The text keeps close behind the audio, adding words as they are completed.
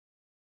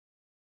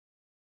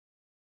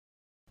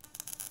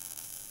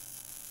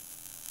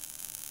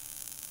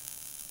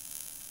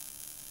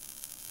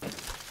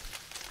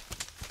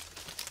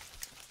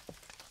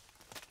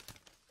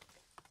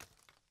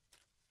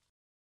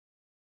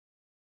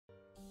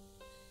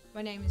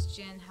My name is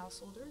Jen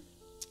Housholder.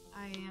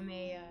 I am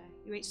a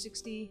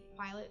UH-60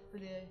 pilot for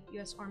the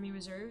U.S. Army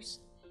Reserves.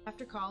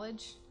 After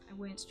college, I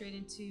went straight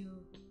into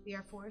the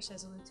Air Force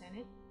as a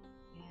lieutenant,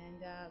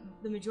 and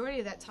the majority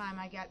of that time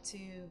I got to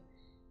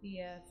be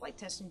a flight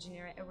test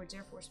engineer at Edwards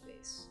Air Force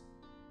Base,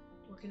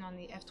 working on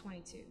the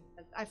F-22.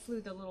 I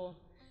flew the little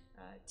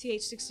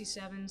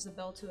TH-67s, the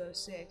Bell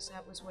 206.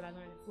 That was what I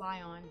learned to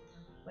fly on,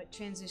 but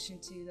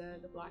transitioned to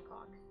the Black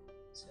Hawk.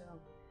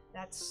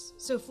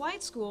 So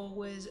flight school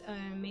was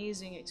an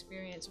amazing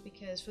experience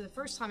because for the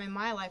first time in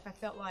my life I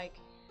felt like,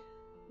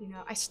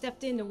 I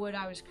stepped into what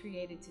I was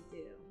created to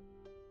do.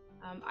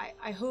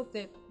 I hope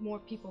that more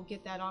people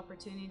get that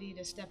opportunity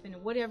to step into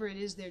whatever it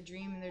is their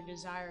dream and their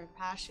desire and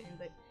passion,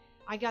 but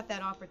I got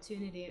that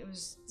opportunity. It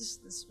was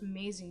just this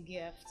amazing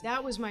gift.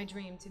 That was my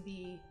dream, to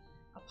be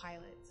a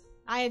pilot.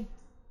 I had,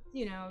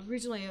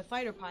 originally a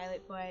fighter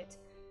pilot, but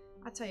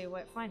I'll tell you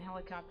what, flying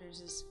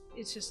helicopters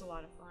it's just a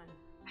lot of fun.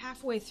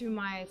 Halfway through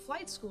my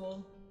flight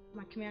school,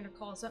 my commander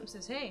calls up and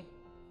says, "Hey,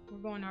 we're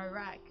going to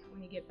Iraq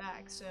when you get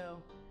back."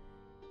 So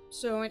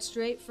I went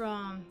straight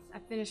from, I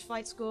finished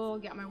flight school,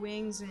 got my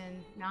wings,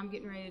 and now I'm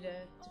getting ready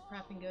to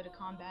prep and go to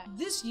combat.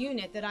 This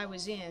unit that I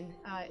was in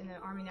the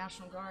Army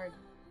National Guard,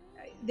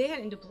 they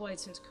hadn't deployed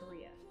since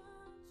Korea,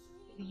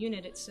 the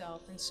unit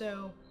itself, and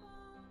so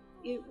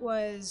it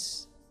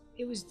was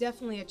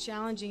definitely a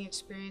challenging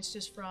experience,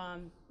 just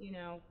from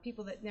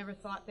people that never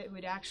thought that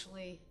would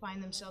actually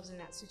find themselves in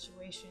that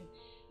situation.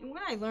 And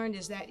what I learned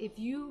is that if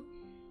you're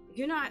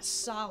not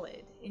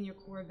solid in your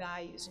core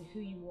values and who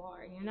you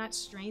are, and you're not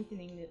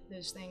strengthening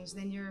those things,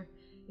 then you're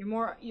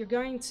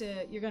going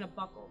to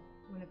buckle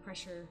when the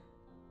pressure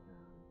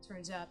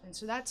turns up. And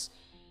so that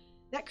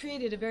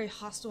created a very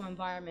hostile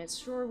environment.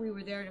 Sure, we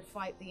were there to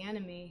fight the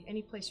enemy.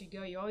 Any place you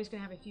go, you're always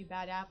going to have a few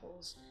bad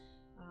apples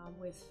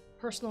with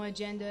personal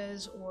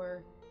agendas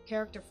or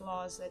character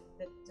flaws that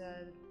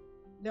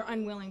they're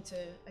unwilling to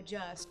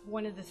adjust.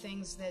 One of the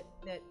things that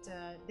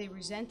they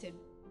resented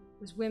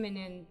was women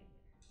in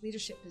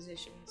leadership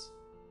positions,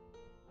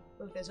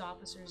 both as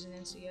officers and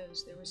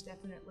NCOs. There was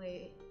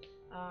definitely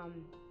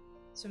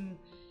some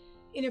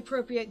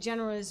inappropriate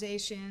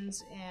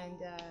generalizations and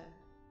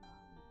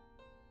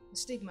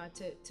stigma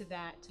to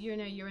that.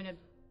 You're in a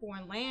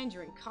foreign land,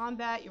 you're in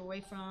combat, you're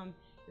away from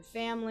your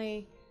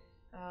family.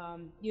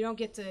 You don't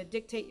get to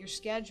dictate your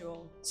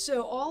schedule.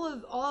 So all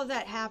of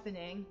that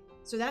happening,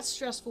 so that's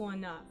stressful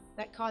enough.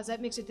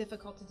 That makes it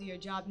difficult to do your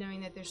job,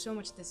 knowing that there's so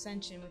much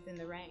dissension within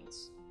the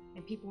ranks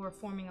and people were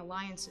forming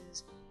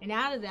alliances. And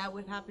out of that,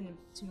 what happened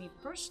to me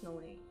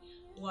personally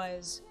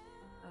was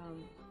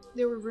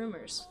there were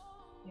rumors.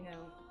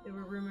 There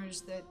were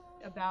rumors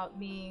about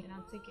me, and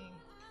I'm thinking,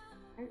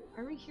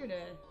 are we here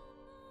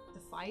to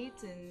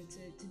fight and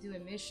to do a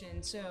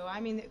mission? So I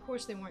mean, of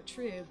course they weren't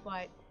true,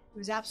 but it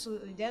was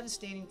absolutely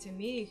devastating to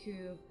me,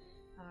 who,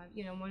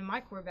 one of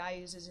my core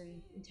values is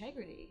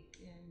integrity,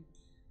 and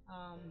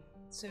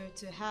so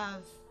to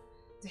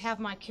have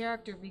my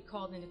character be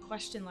called into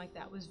question like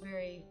that was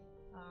very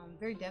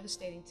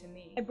devastating to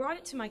me. I brought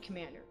it to my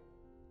commander.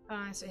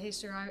 I said, "Hey,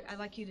 sir, I'd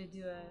like you to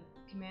do a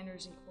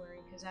commander's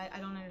inquiry, because I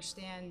don't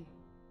understand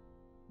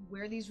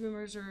where these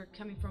rumors are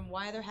coming from,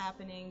 why they're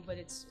happening, but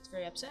it's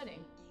very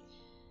upsetting."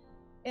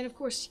 And of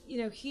course,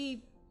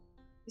 he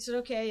said,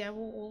 "Okay, yeah,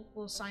 we'll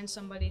assign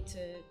somebody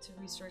to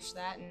research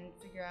that and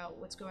figure out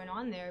what's going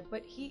on there."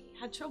 But he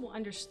had trouble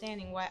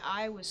understanding why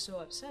I was so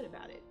upset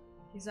about it.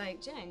 He's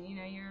like, "Jen,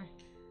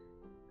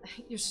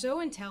 you're so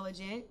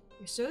intelligent,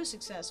 you're so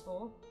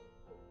successful.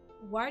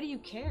 Why do you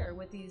care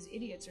what these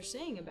idiots are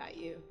saying about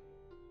you?"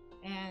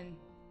 And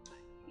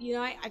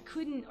I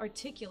couldn't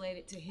articulate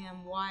it to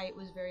him why it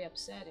was very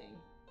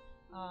upsetting.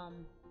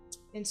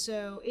 And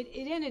so it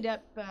ended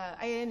up,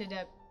 I ended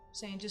up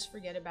saying, "Just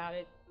forget about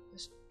it.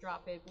 Just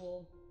drop it.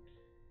 We'll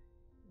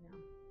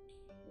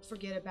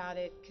forget about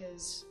it,"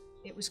 because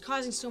it was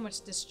causing so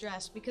much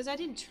distress, because I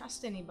didn't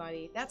trust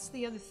anybody. That's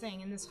the other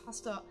thing. In this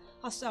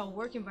hostile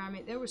work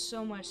environment, there was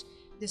so much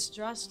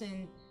distrust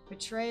and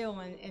betrayal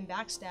and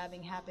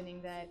backstabbing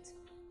happening that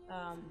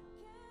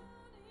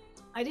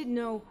I didn't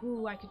know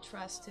who I could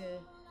trust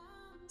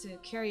to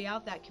carry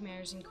out that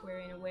commander's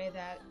inquiry in a way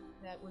that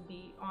would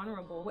be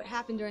honorable. What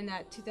happened during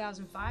that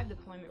 2005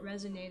 deployment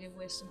resonated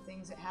with some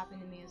things that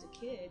happened to me as a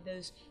kid.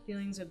 Those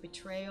feelings of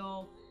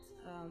betrayal,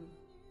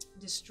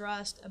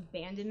 distrust,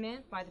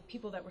 abandonment by the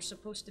people that were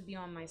supposed to be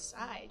on my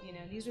side.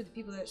 These were the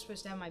people that were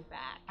supposed to have my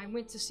back. I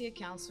went to see a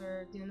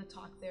counselor, doing the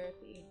talk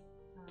therapy,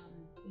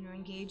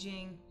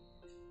 engaging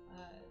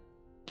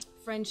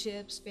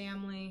friendships,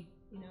 family,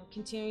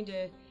 continuing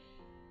to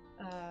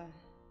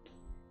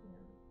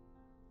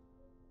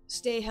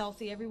stay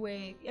healthy every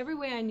way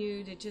I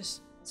knew to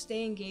just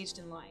stay engaged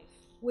in life,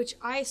 which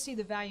I see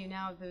the value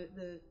now of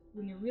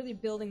when you're really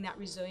building that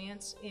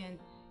resilience in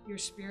your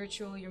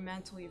spiritual, your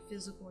mental, your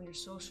physical, and your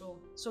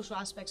social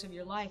aspects of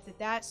your life,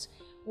 that's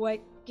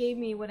what gave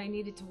me what I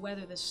needed to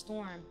weather the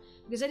storm,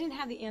 because I didn't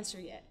have the answer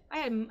yet. I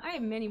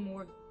had many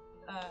more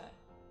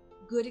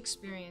good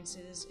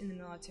experiences in the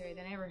military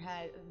than I ever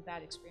had of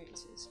bad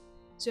experiences.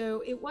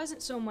 So it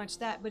wasn't so much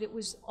that, but it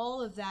was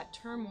all of that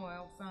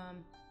turmoil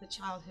from the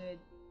childhood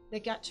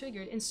that got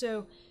triggered. And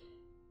so,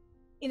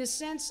 in a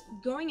sense,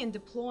 going and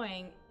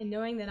deploying and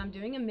knowing that I'm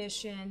doing a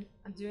mission,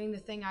 I'm doing the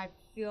thing I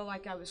feel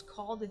like I was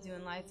called to do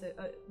in life,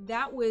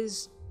 that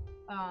was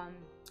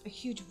a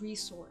huge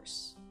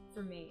resource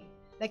for me.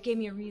 That gave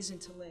me a reason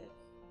to live.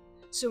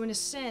 So in a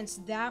sense,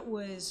 that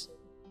was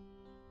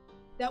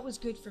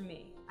good for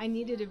me. I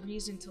needed a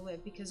reason to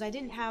live because I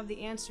didn't have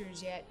the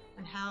answers yet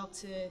on how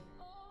to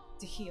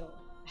heal.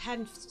 I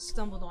hadn't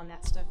stumbled on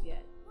that stuff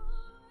yet.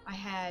 I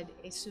had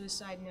a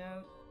suicide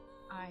note.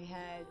 I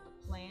had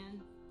a plan,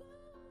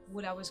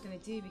 what I was going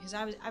to do, because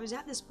I was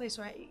at this place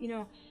where I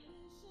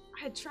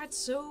had tried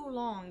so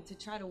long to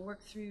try to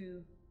work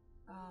through,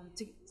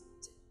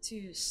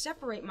 to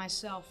separate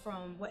myself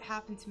from what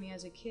happened to me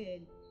as a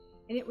kid,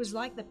 and it was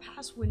like the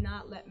past would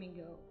not let me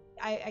go.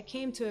 I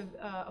came to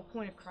a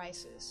point of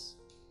crisis,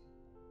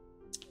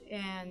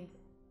 and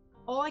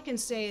all I can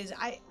say is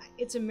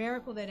it's a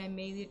miracle that I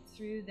made it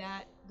through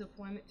that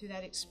deployment, through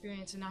that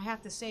experience, and I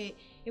have to say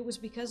it was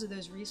because of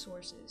those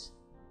resources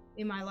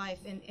in my life,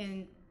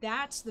 and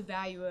that's the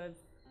value of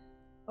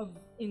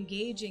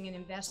engaging and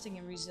investing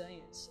in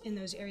resilience in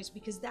those areas,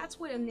 because that's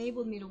what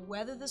enabled me to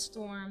weather the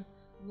storm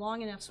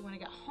long enough so when I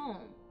got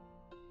home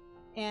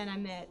and I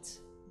met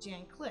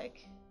Jan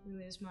Click, who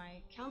is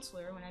my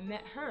counselor, when I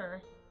met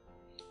her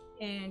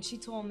and she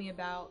told me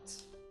about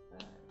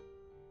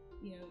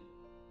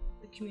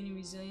the community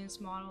resilience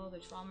model, the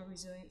trauma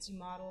resiliency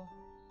model,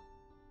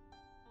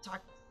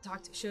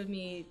 showed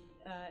me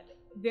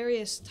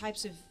various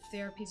types of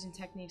therapies and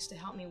techniques to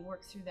help me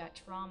work through that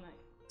trauma,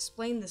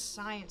 explain the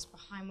science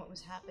behind what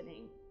was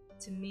happening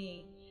to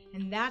me,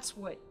 and that's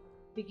what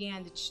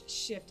began to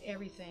shift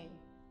everything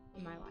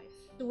in my life.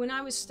 So when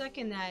I was stuck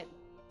in that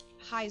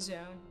high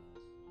zone,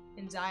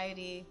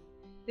 anxiety,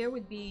 there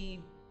would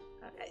be,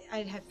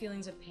 I'd have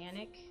feelings of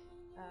panic.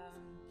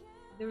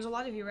 There was a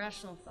lot of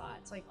irrational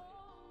thoughts, like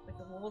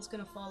the world's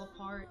gonna fall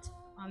apart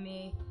on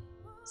me,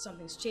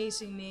 something's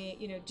chasing me,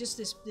 just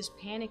this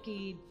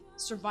panicky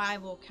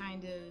survival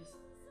kind of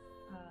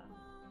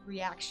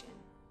reaction.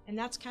 And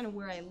that's kind of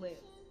where I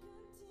lived.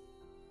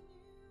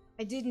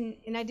 I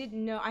didn't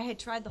know, I had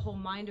tried the whole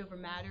mind over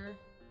matter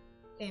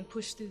and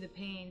pushed through the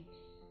pain.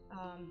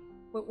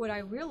 But what I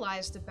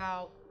realized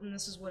about, and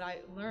this is what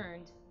I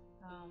learned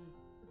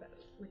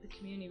with the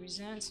community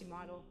resiliency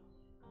model,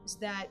 is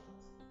that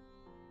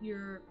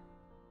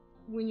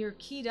when you're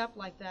keyed up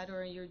like that,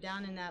 or you're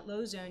down in that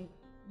low zone,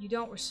 you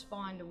don't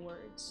respond to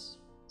words,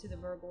 to the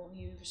verbal,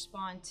 you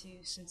respond to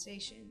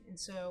sensation. And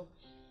so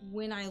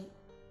when I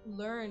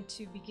learned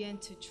to begin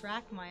to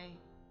track my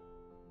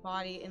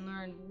body and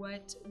learn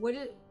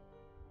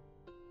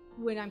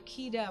when I'm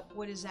keyed up,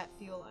 what does that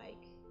feel like?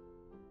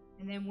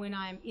 And then when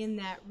I'm in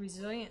that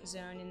resilient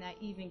zone, in that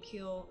even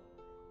keel,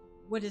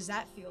 what does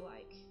that feel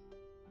like?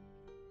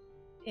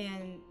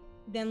 And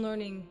then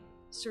learning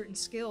certain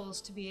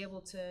skills to be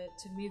able to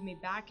move me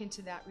back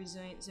into that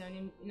resilient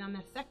zone, and I'm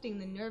affecting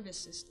the nervous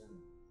system.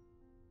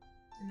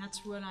 And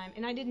that's what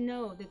and I didn't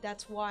know that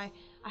that's why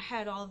I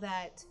had all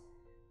that,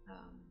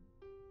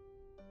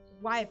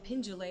 why I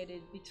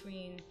pendulated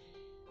between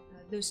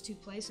those two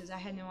places. I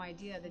had no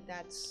idea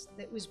that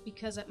was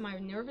because my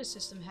nervous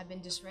system had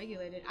been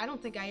dysregulated. I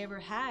don't think I ever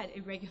had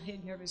a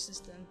regulated nervous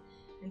system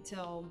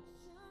until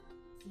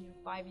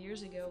 5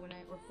 years ago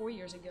or 4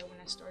 years ago when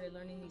I started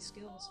learning these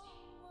skills.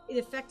 It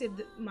affected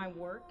my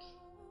work.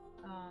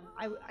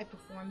 I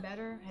performed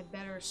better, had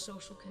better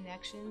social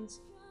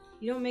connections.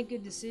 You don't make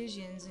good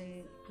decisions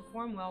and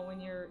perform well when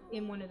you're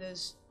in one of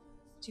those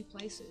two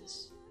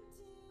places.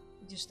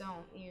 You just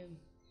don't.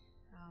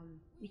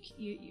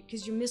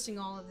 Because you're missing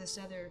all of this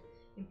other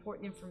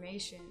important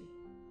information.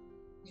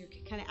 You're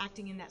kind of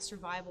acting in that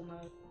survival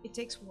mode. It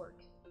takes work,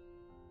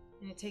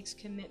 and it takes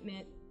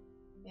commitment,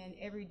 and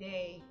every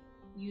day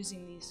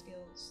using these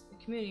skills. The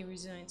community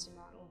resiliency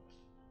model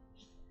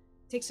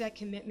takes that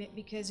commitment,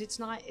 because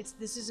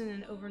this isn't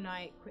an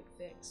overnight quick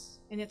fix,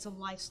 and it's a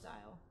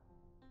lifestyle.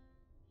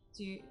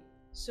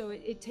 So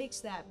it takes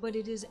that, but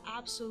it is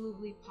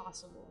absolutely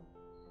possible.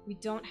 We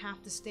don't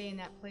have to stay in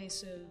that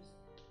place of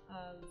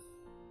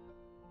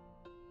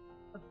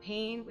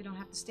pain. We don't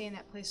have to stay in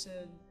that place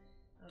of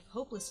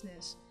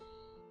hopelessness.